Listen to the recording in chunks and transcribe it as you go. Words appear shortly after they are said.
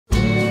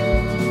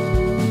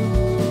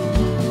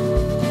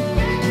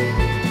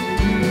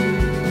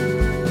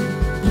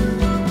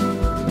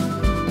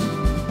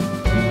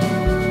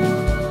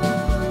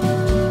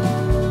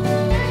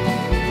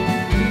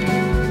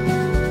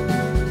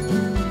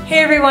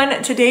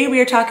everyone, today we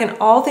are talking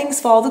all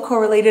things fall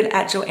decor related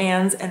at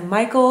Joann's and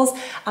Michaels.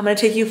 I'm going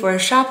to take you for a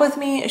shop with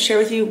me, share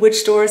with you which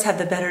stores have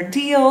the better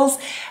deals,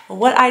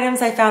 what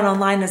items I found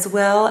online as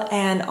well,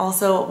 and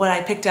also what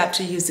I picked up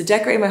to use to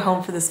decorate my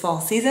home for this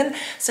fall season.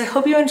 So I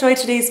hope you enjoyed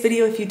today's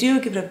video. If you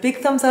do, give it a big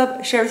thumbs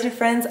up, share it with your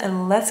friends,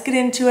 and let's get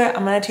into it.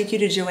 I'm going to take you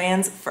to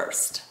Joann's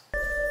first.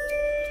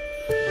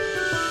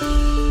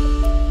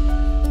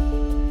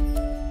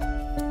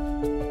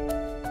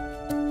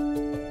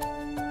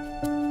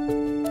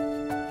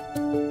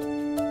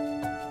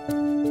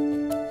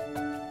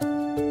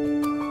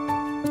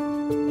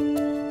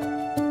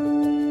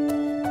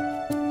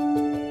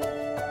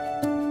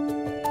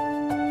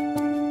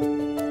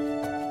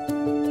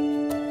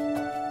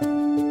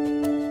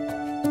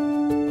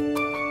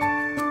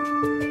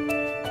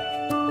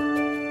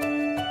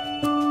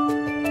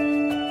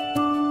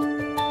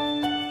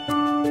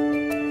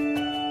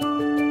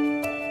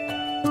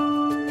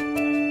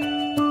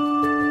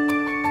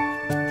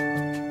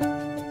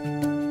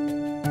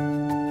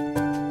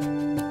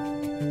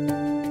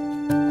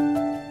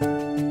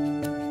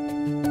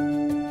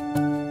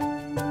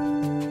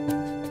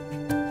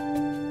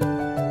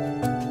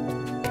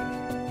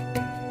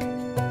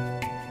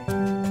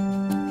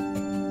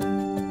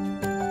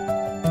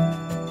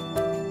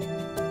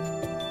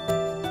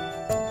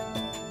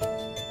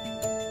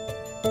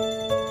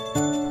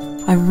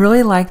 I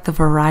really like the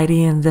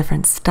variety and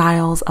different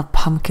styles of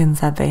pumpkins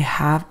that they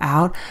have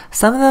out.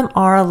 Some of them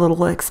are a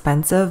little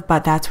expensive,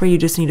 but that's where you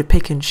just need to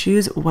pick and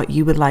choose what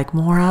you would like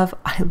more of.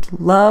 I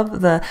love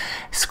the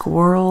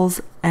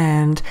squirrels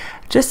and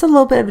just a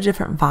little bit of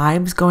different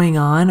vibes going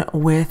on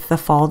with the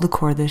fall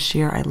decor this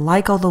year. I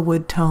like all the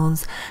wood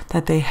tones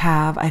that they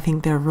have. I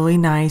think they're really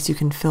nice. You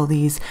can fill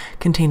these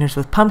containers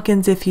with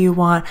pumpkins if you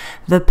want.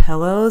 The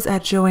pillows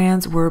at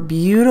Joann's were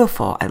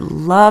beautiful. I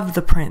love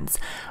the prints,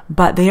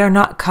 but they are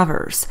not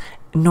covers,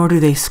 nor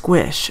do they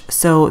squish.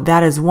 So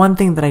that is one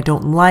thing that I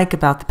don't like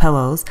about the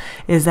pillows,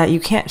 is that you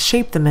can't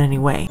shape them in any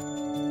way.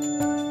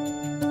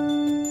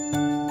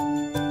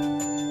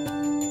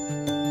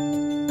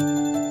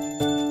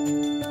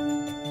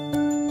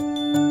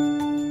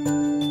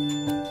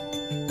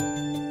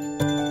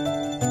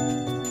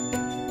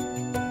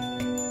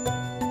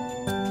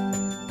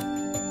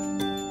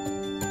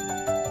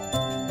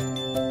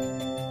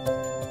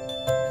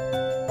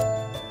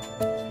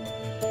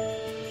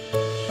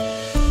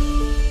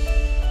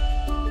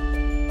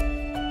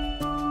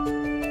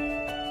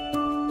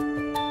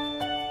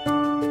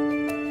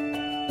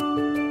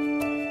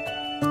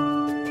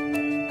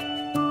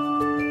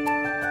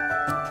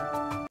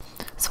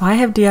 So I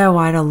have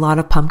DIY'd a lot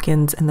of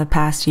pumpkins in the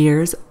past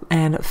years,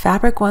 and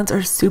fabric ones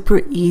are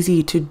super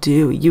easy to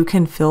do. You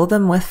can fill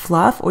them with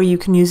fluff, or you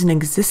can use an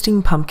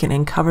existing pumpkin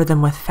and cover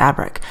them with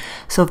fabric.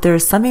 So if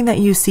there's something that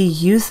you see,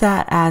 use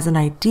that as an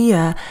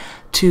idea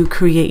to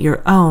create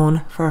your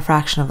own for a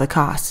fraction of the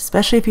cost,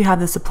 especially if you have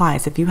the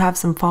supplies. If you have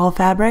some fall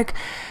fabric,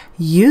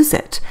 use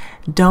it.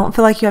 Don't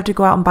feel like you have to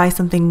go out and buy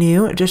something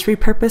new. Just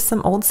repurpose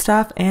some old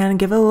stuff and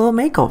give it a little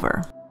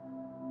makeover.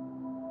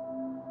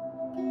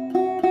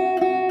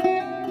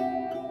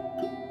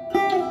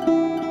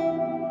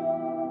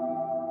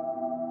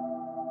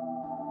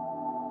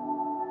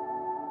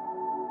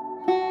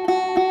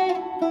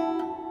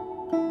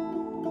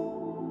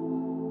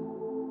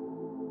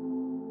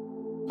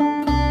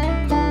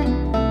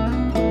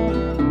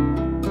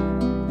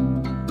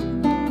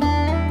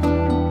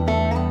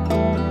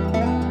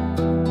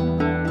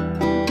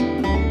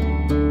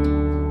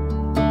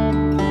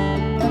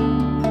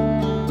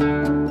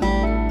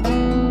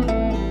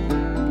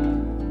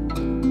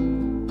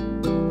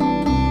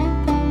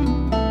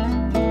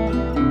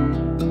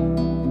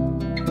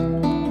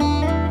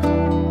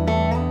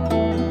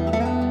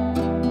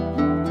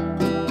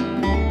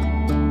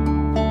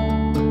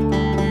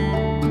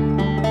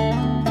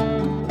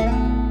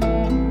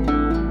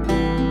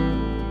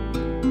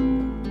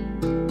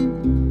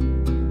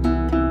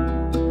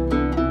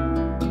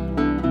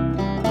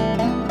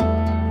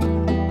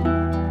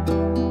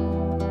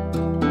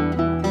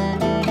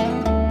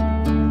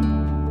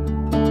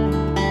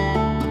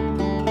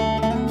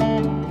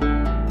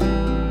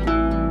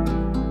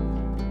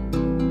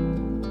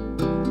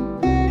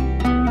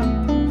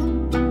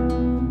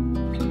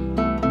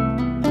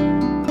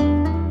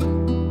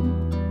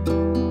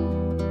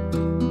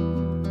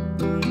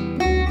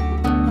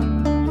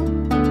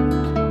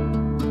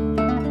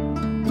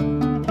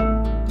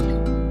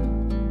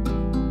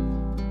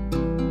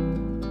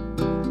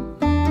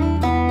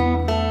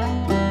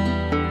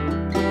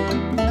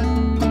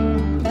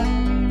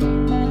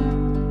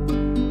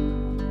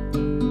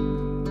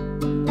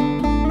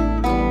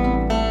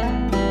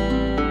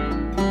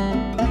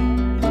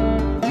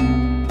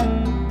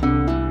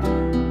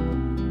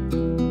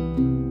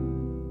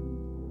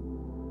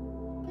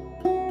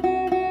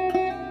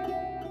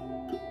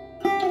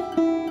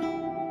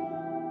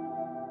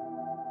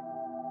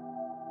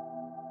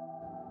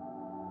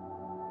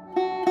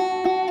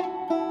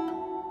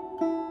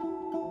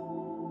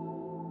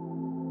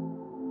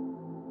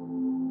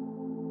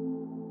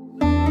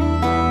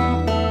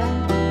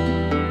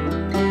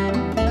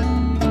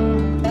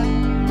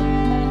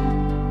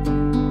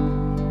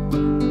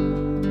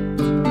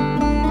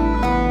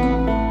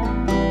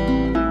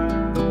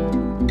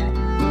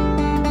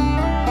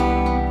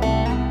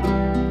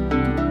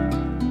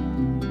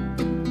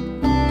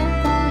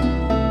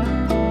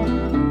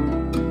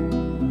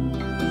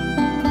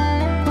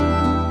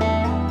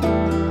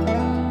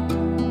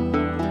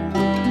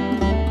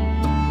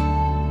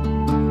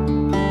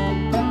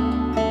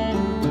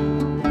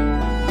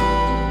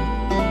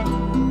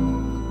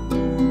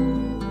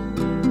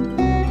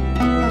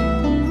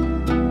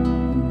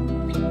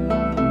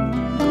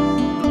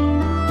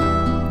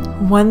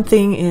 One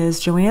thing is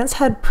Joann's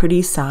had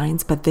pretty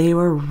signs, but they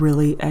were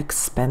really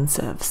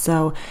expensive.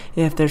 So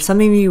if there's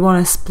something you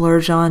want to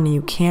splurge on and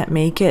you can't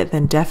make it,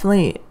 then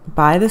definitely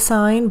buy the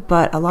sign.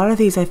 But a lot of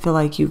these I feel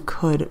like you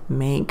could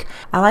make.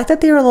 I like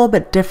that they were a little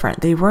bit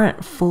different. They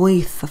weren't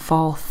fully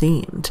fall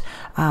themed.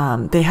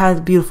 They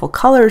had beautiful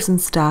colors and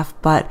stuff,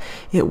 but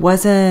it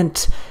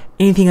wasn't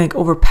anything like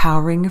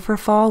overpowering for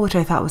fall, which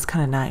I thought was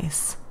kind of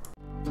nice.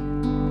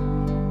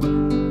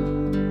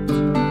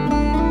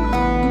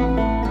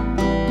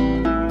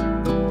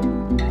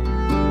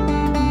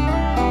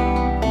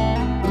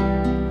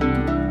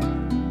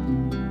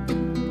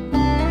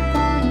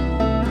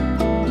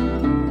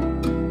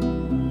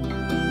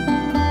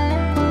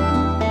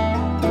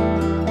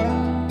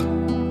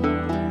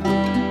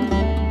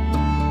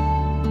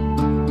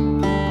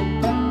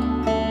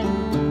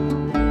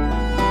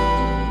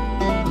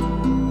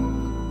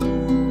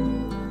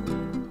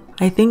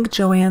 I think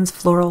Joann's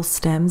floral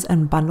stems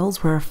and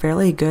bundles were a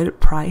fairly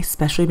good price,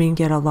 especially when you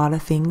get a lot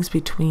of things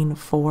between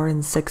 $4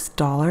 and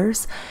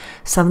 $6.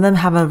 Some of them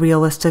have a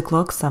realistic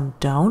look, some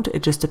don't.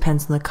 It just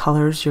depends on the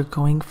colors you're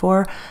going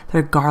for.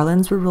 Their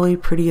garlands were really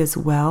pretty as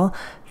well.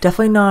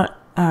 Definitely not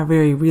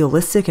very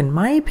realistic in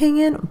my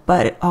opinion,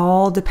 but it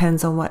all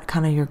depends on what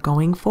kind of you're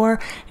going for,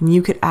 and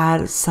you could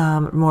add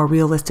some more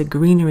realistic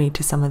greenery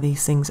to some of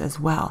these things as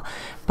well.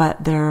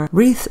 But their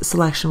wreath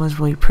selection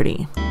was really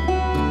pretty.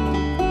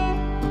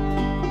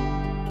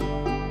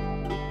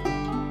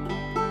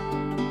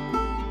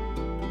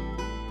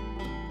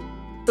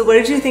 So what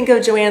did you think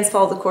of Joann's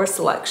fall decor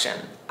selection?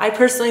 I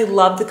personally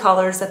loved the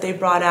colors that they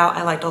brought out.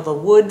 I liked all the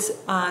wood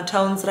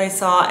tones that I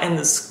saw, and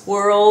the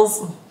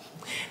squirrels.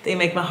 They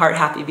make my heart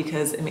happy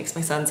because it makes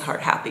my son's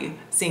heart happy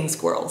seeing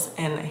squirrels,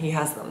 and he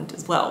has them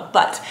as well.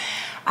 But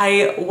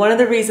one of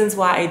the reasons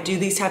why I do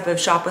these type of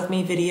shop with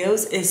me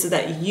videos is so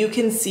that you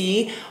can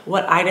see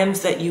what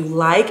items that you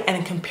like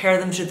and compare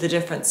them to the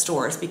different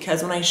stores.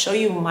 Because when I show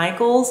you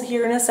Michaels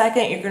here in a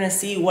second, you're gonna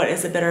see what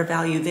is a better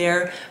value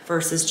there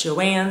versus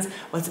Joann's,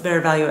 what's a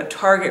better value at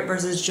Target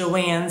versus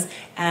Joann's,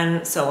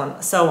 and so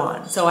on, so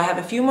on. So I have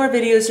a few more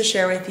videos to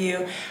share with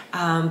you,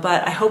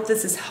 but I hope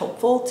this is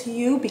helpful to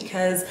you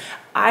because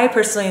I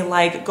personally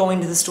like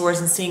going to the stores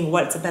and seeing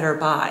what's a better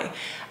buy.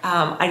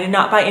 I did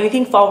not buy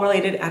anything fall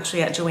related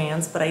actually at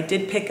Joann's, but I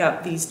did pick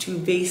up these two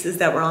vases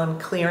that were on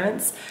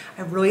clearance.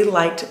 I really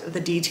liked the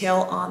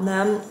detail on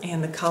them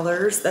and the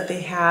colors that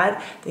they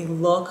had. They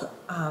look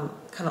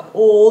kind of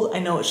old. I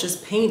know it's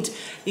just paint.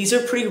 These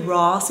are pretty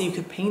raw, so you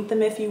could paint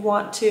them if you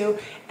want to.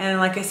 And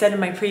like I said in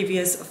my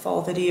previous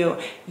fall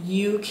video,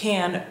 you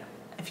can,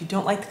 if you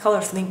don't like the color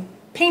of something,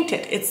 paint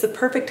it. It's the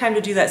perfect time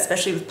to do that,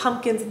 especially with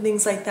pumpkins and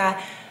things like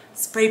that.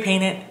 Spray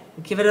paint it,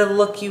 give it a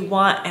look you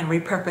want, and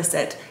repurpose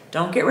it.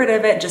 Don't get rid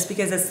of it just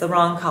because it's the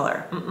wrong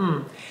color.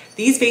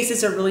 These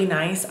vases are really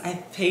nice. I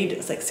paid,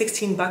 it's like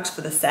 16 bucks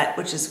for the set,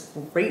 which is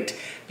great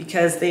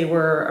because they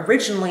were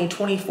originally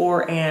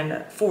 24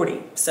 and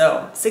 40.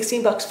 So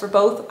 16 bucks for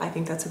both. I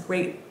think that's a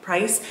great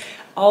price.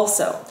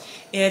 Also,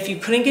 if you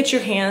couldn't get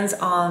your hands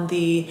on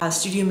the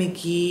Studio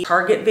McGee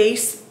Target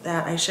vase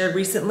that I shared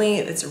recently,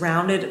 it's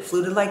rounded,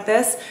 fluted like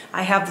this.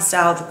 I have the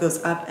style that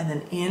goes up and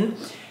then in.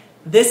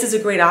 This is a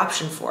great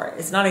option for it.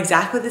 It's not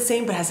exactly the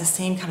same, but has the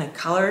same kind of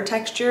color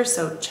texture.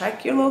 So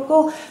check your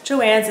local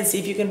Joann's and see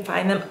if you can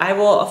find them. I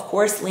will, of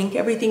course, link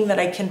everything that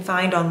I can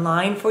find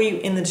online for you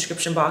in the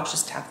description box.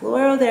 Just tap the little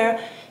arrow there.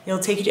 It'll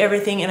take you to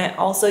everything. And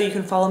also you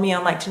can follow me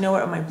on Like to Know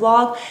It on my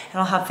blog, and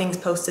I'll have things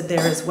posted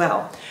there as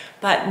well.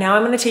 But now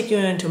I'm going to take you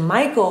into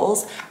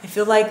Michaels. I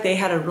feel like they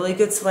had a really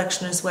good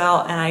selection as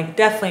well. And I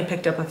definitely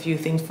picked up a few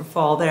things for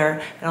fall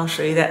there. And I'll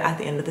show you that at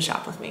the end of the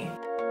shop with me.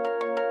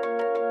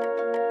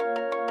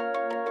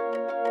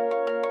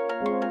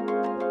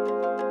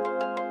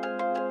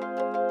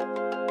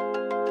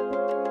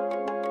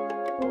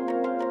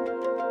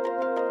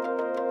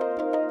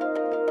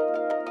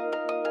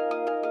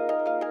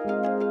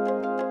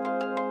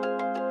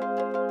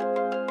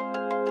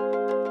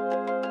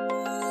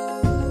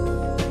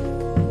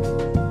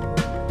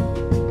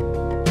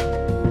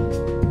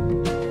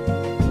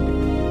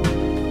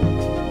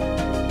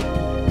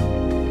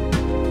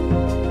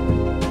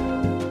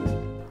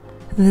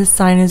 This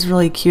sign is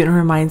really cute and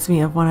reminds me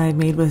of one I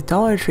made with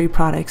Dollar Tree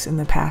products in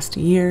the past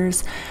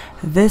years.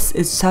 This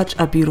is such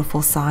a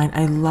beautiful sign.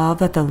 I love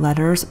that the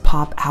letters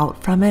pop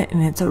out from it,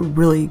 and it's a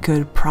really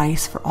good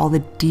price for all the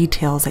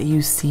details that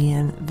you see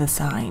in the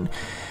sign.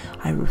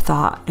 I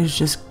thought it was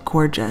just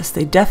gorgeous.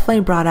 They definitely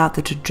brought out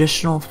the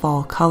traditional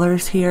fall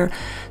colors here.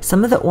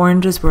 Some of the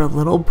oranges were a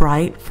little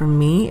bright for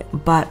me,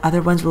 but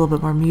other ones were a little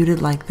bit more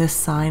muted, like this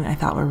sign I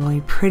thought were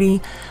really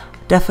pretty.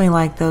 Definitely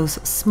like those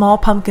small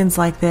pumpkins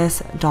like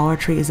this. Dollar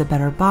Tree is a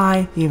better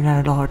buy, even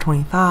at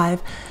 $1.25.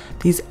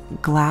 These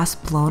glass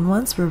blown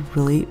ones were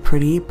really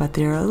pretty, but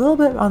they're a little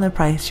bit on the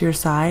pricier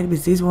side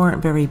because these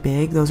weren't very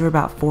big. Those were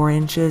about 4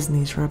 inches, and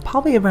these were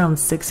probably around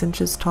 6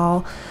 inches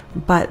tall.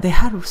 But they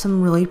had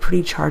some really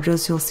pretty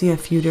charges. You'll see a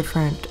few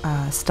different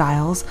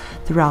styles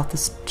throughout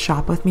the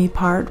shop with me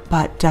part,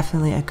 but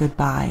definitely a good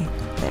buy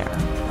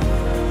there.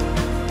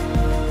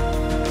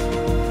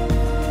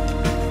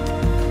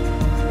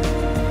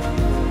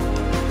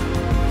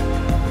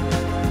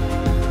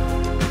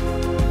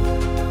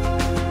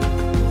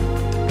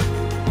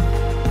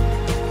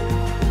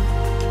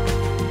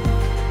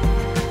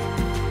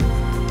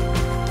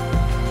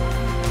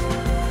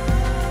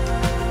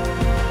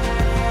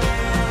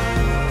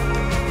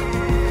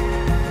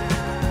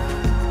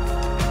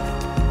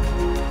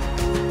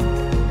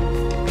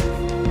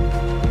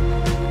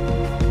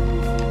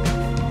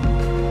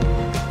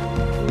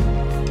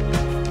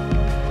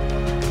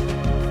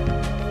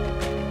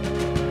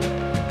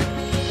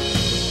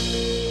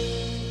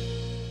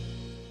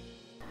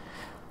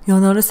 You'll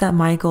notice that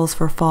Michaels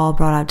for fall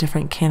brought out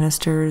different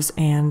canisters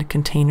and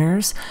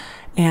containers,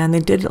 and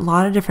they did a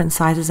lot of different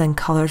sizes and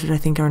colors, which I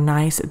think are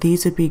nice.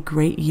 These would be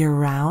great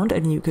year-round,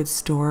 and you could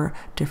store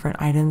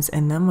different items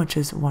in them, which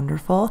is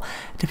wonderful,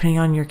 depending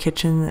on your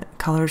kitchen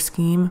color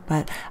scheme.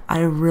 But I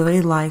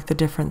really like the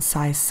different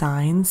size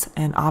signs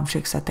and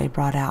objects that they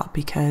brought out,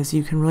 because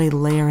you can really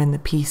layer in the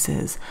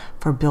pieces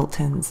for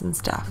built-ins and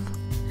stuff.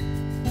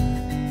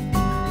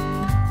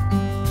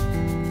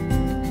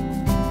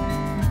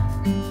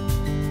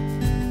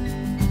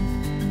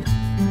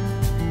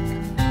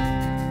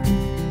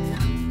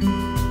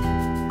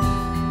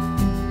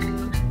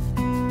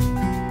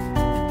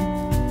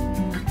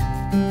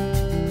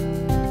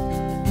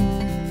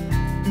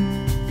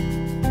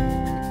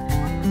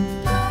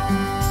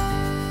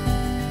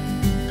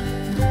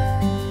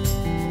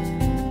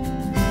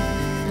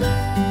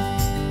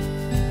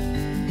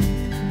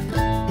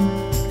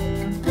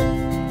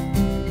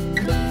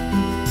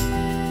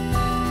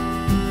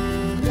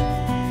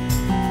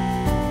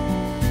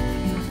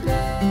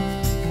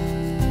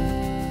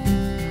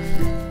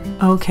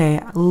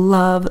 Okay,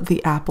 love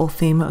the apple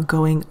theme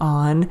going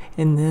on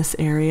in this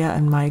area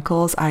in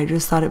Michaels. I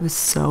just thought it was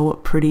so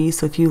pretty.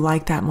 So if you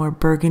like that more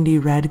burgundy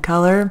red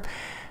color,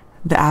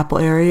 the apple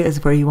area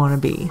is where you want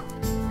to be.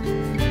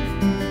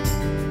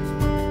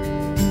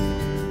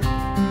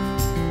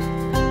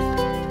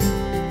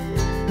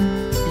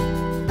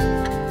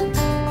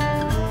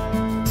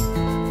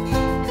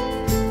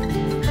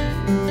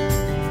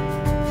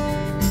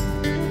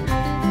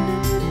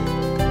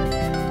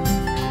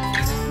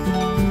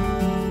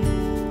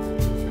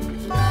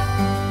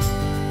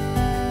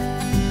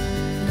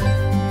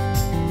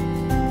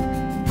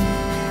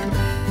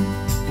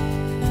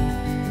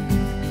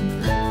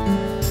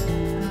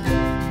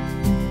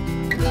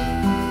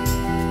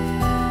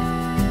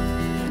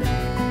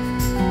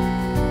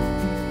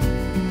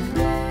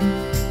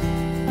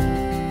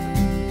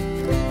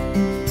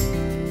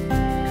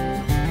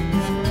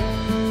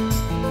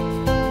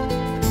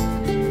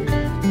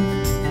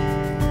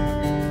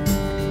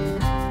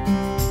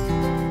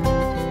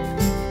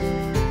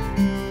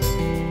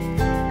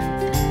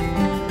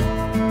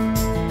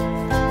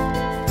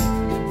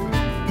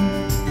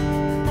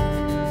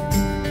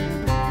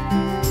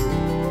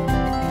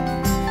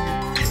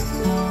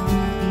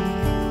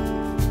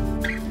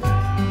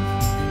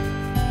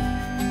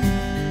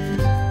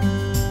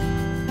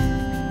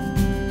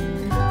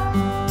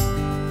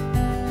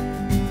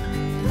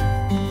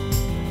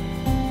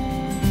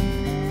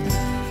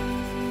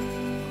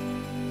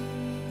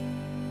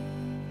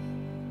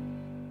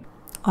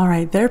 All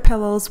right, their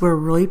pillows were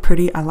really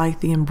pretty. I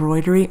like the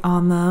embroidery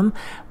on them,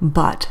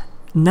 but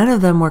none of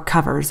them were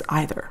covers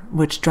either,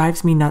 which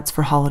drives me nuts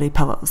for holiday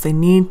pillows. They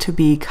need to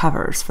be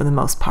covers for the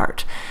most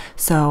part.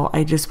 So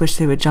I just wish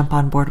they would jump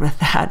on board with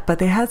that. But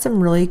they had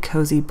some really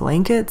cozy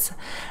blankets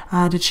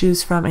to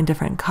choose from in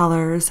different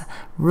colors,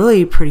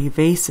 really pretty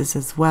vases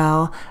as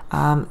well.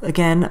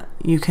 Again,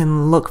 you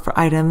can look for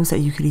items that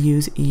you could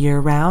use year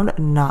round,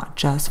 not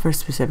just for a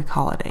specific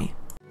holiday.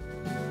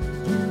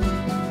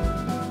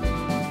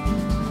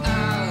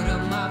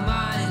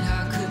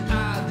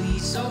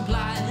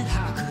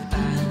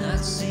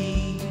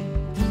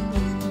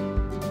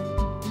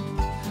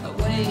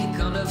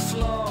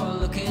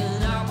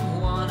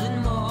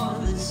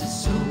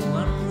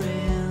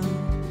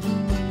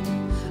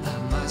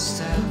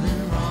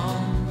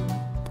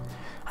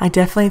 I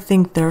definitely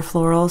think their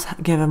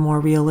florals give a more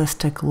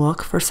realistic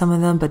look for some of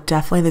them, but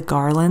definitely the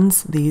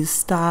garlands, these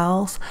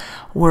styles,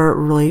 were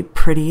really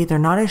pretty. They're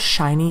not as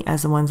shiny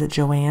as the ones at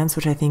Joann's,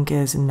 which I think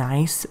is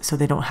nice, so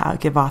they don't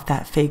give off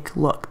that fake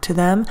look to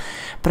them.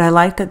 But I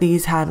like that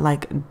these had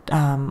like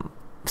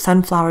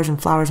sunflowers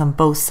and flowers on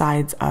both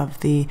sides of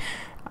the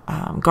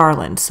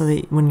garland, so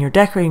that when you're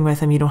decorating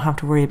with them, you don't have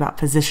to worry about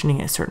positioning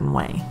it a certain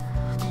way.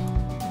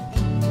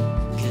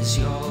 'Cause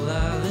your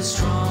love is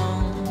strong.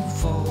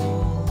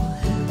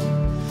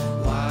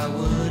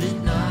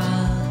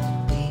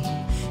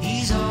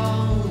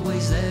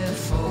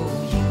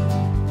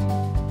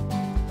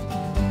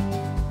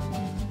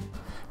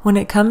 When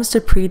it comes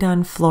to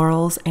pre-done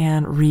florals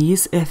and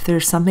wreaths, if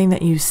there's something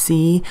that you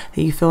see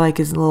that you feel like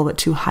is a little bit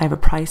too high of a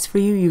price for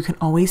you, you can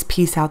always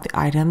piece out the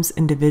items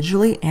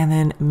individually and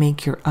then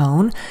make your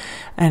own.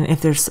 And if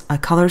there's a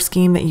color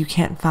scheme that you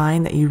can't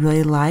find that you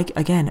really like,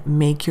 again,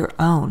 make your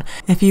own.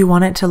 If you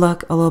want it to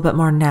look a little bit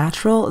more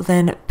natural,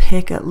 then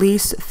pick at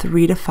least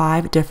 3 to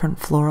 5 different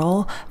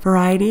floral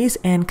varieties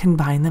and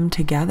combine them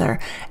together.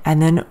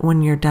 And then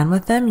when you're done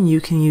with them, you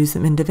can use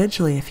them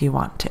individually if you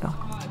want to.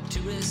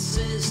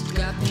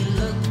 Got me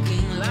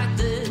looking like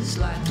this,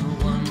 like the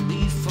one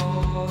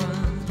before.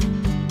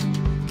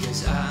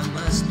 'Cause I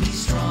must be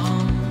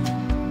strong,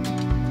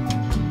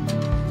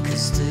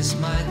 'cause this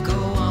might go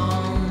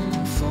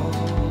on for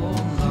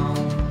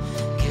long.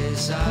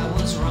 'Cause I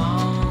was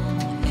wrong,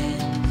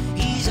 and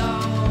he's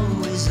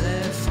always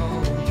there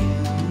for you.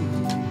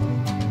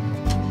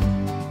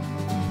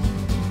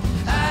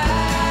 I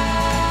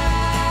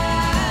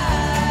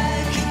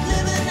keep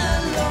living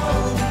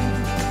alone.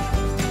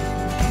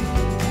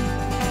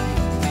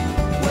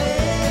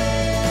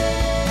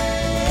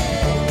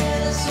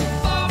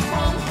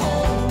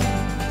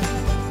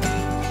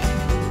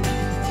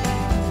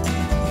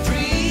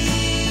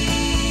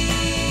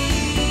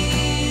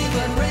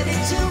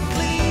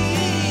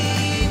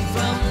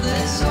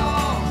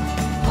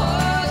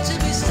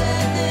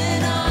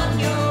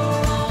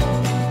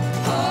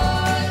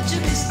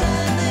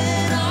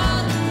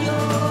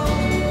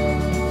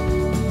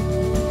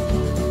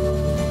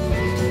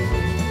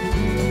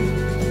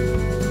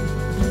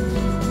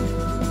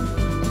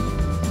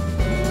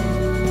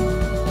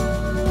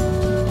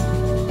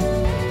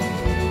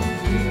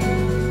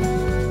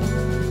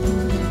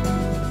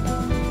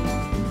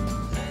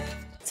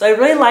 So I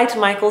really liked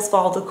Michaels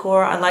Fall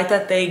Decor. I like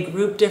that they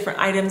group different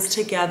items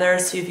together.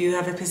 So if you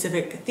have a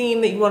specific theme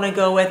that you want to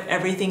go with,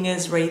 everything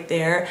is right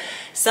there.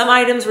 Some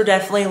items were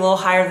definitely a little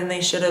higher than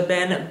they should have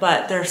been,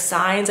 but their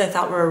signs I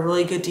thought were a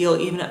really good deal,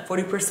 even at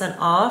 40%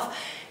 off.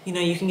 You know,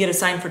 you can get a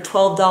sign for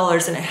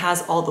 $12 and it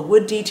has all the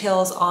wood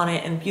details on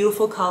it and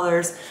beautiful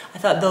colors. I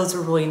thought those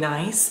were really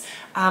nice.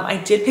 I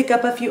did pick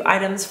up a few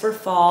items for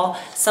fall.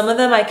 Some of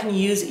them I can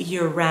use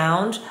year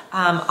round,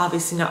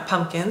 obviously not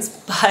pumpkins,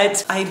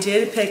 but I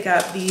did pick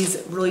up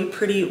these really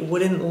pretty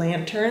wooden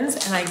lanterns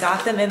and I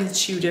got them in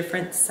 2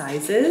 different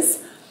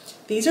sizes.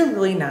 These are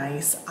really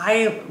nice.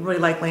 I really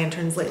like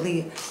lanterns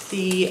lately.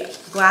 The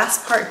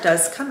glass part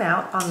does come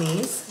out on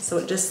these, so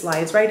it just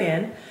slides right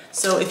in.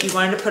 So if you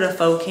wanted to put a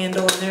faux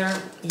candle in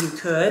there, you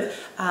could,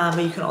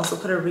 but you can also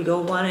put a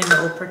real one and it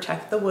will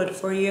protect the wood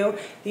for you.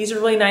 These are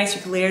really nice.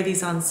 You can layer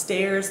these on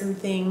stairs and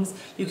things.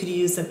 You could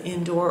use them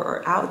indoor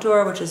or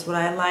outdoor, which is what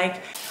I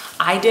like.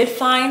 I did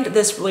find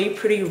this really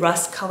pretty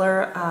rust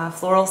color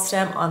floral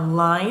stem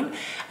online.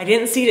 I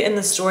didn't see it in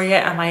the store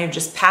yet. I might have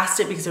just passed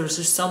it because there was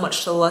just so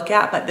much to look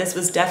at, but this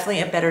was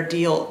definitely a better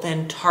deal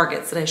than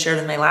Target's that I shared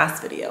in my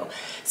last video.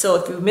 So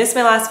if you missed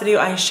my last video,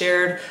 I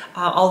shared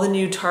all the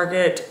new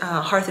Target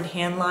Hearth and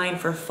Hand line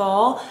for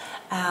fall.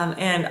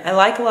 And I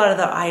like a lot of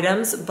the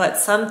items, but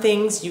some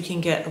things you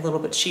can get a little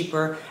bit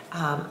cheaper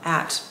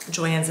at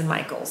Joanns and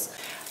Michaels.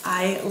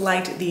 I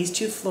liked these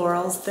 2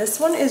 florals. This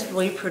one is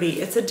really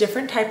pretty. It's a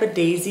different type of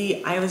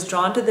daisy. I was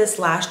drawn to this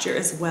last year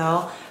as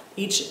well.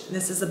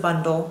 This is a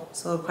bundle,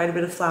 so quite a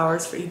bit of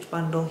flowers for each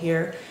bundle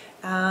here.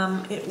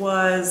 It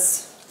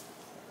was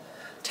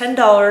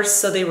 $10,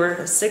 so they were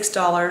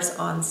 $6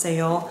 on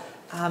sale.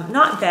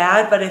 Not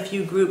bad, but if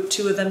you group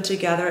 2 of them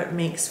together, it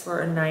makes for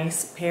a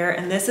nice pair.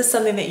 And this is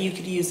something that you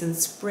could use in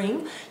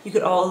spring. You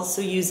could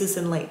also use this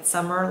in late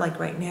summer, like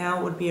right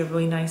now would be a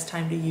really nice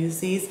time to use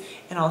these,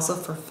 and also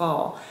for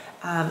fall.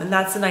 And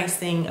that's the nice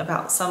thing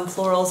about some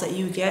florals that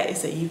you get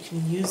is that you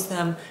can use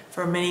them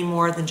for many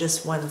more than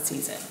just one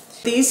season.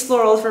 These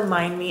florals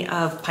remind me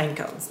of pine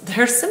cones.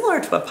 They're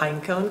similar to a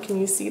pine cone. Can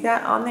you see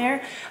that on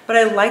there? But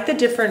I like the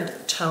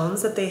different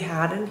tones that they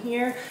had in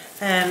here.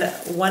 And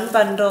one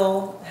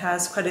bundle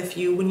has quite a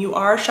few. When you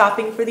are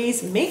shopping for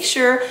these, make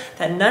sure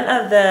that none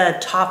of the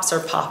tops are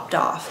popped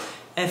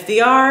off. If they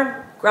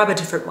are, grab a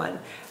different one.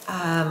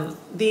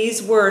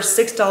 These were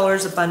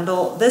 $6 a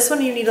bundle. This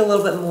one you need a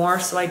little bit more,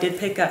 so I did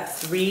pick up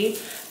 3,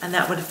 and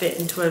that would fit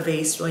into a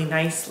vase really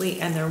nicely.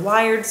 And they're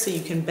wired, so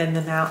you can bend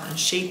them out and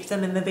shape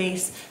them in the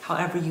vase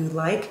however you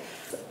like.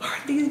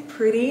 Aren't these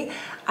pretty?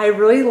 I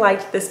really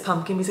liked this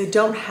pumpkin because I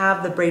don't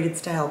have the braided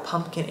style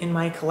pumpkin in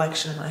my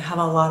collection. I have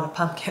a lot of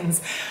pumpkins.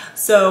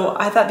 So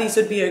I thought these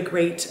would be a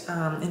great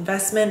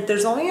investment.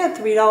 There's only a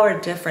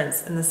 $3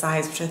 difference in the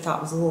size, which I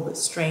thought was a little bit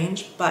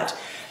strange, but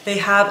they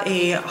have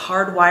a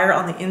hard wire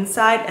on the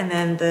inside and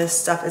then the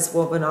stuff is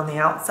woven on the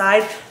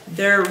outside.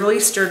 They're really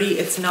sturdy.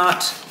 It's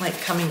not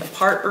like coming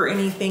apart or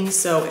anything.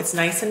 So it's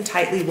nice and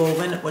tightly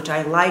woven, which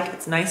I like.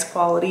 It's nice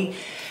quality.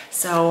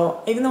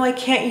 So even though I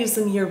can't use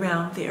them year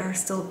round, they are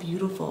still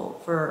beautiful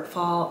for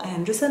fall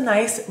and just a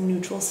nice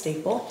neutral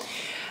staple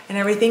and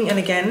everything. And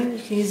again, you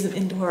can use them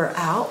indoor or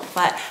out,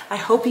 but I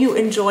hope you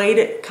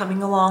enjoyed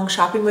coming along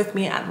shopping with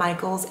me at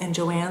Michaels and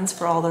Joanns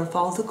for all their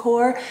fall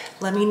decor.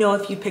 Let me know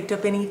if you picked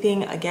up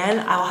anything.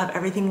 Again, I'll have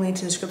everything linked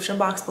in the description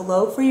box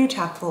below for you.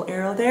 Tap the little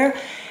arrow there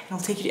and I'll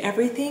take you to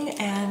everything.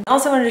 And I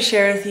also wanted to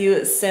share with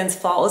you, since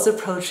fall is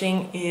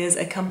approaching, is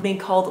a company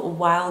called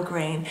Wild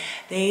Grain.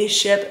 They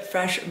ship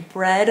fresh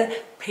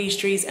bread,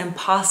 pastries, and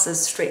pastas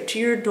straight to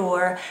your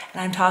door,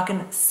 and I'm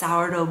talking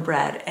sourdough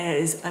bread. And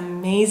it is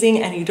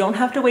amazing, and you don't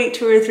have to wait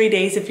 2 or 3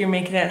 days if you're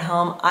making it at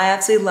home. I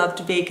absolutely love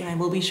to bake, and I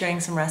will be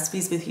sharing some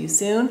recipes with you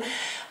soon.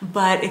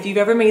 But if you've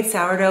ever made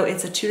sourdough,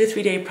 it's a 2 to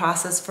 3 day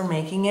process for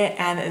making it,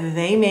 and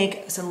they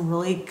make some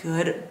really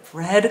good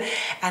bread,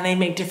 and they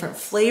make different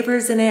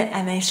flavors in it,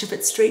 and they ship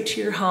it straight to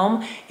your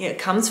home. It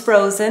comes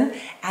frozen,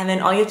 and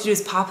then all you have to do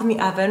is pop in the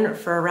oven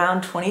for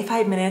around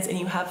 25 minutes, and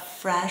you have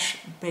fresh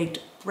baked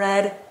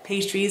bread,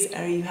 pastries,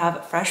 or you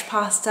have fresh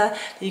pasta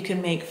that you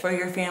can make for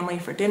your family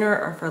for dinner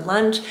or for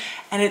lunch,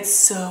 and it's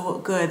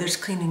so good. There's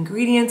clean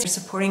ingredients. They're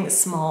supporting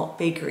small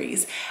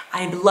bakeries.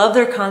 I love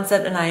their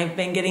concept, and I've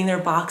been getting their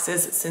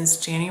boxes since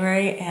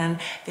January, and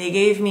they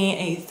gave me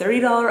a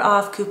 $30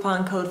 off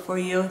coupon code for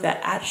you that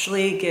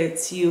actually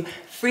gets you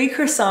free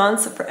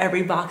croissants for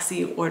every box that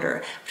you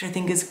order, which I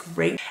think is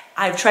great.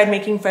 I've tried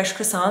making fresh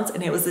croissants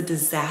and it was a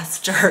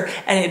disaster,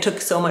 and it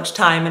took so much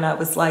time, and I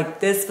was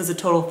like, this was a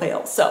total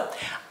fail. So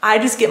I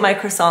just get my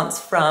croissants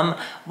from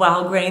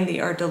Wild Grain. They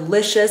are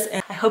delicious,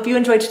 and I hope you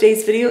enjoyed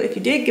today's video. If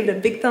you did, give it a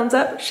big thumbs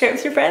up, share it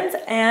with your friends,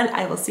 and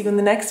I will see you in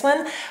the next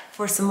one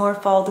for some more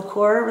fall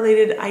decor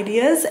related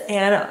ideas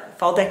and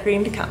fall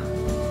decorating to come.